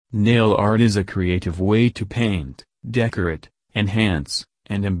Nail art is a creative way to paint, decorate, enhance,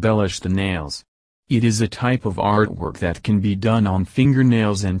 and embellish the nails. It is a type of artwork that can be done on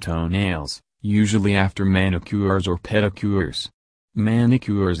fingernails and toenails, usually after manicures or pedicures.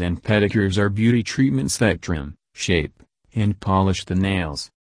 Manicures and pedicures are beauty treatments that trim, shape, and polish the nails.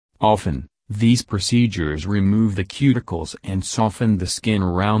 Often, these procedures remove the cuticles and soften the skin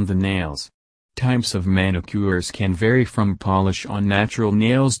around the nails. Types of manicures can vary from polish on natural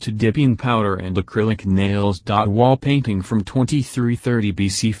nails to dipping powder and acrylic nails. Wall painting from 2330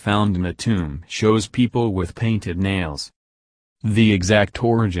 BC found in a tomb shows people with painted nails. The exact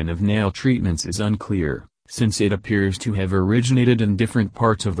origin of nail treatments is unclear, since it appears to have originated in different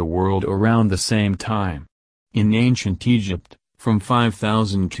parts of the world around the same time. In ancient Egypt, from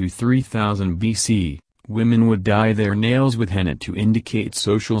 5000 to 3000 BC, women would dye their nails with henna to indicate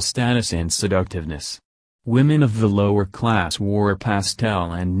social status and seductiveness. Women of the lower class wore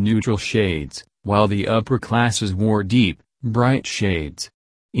pastel and neutral shades, while the upper classes wore deep, bright shades.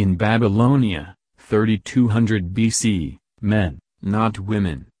 In Babylonia, 3200 BC, men, not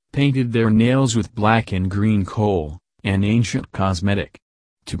women, painted their nails with black and green coal, an ancient cosmetic.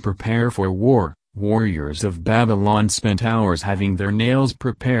 To prepare for war, warriors of Babylon spent hours having their nails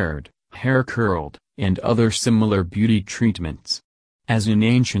prepared, hair curled, and other similar beauty treatments. As in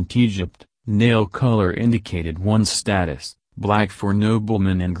ancient Egypt, nail color indicated one's status, black for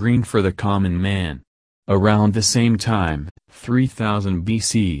noblemen and green for the common man. Around the same time, 3000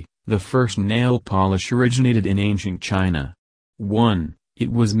 BC, the first nail polish originated in ancient China. 1.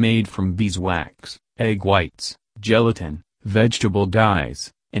 It was made from beeswax, egg whites, gelatin, vegetable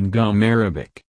dyes, and gum arabic.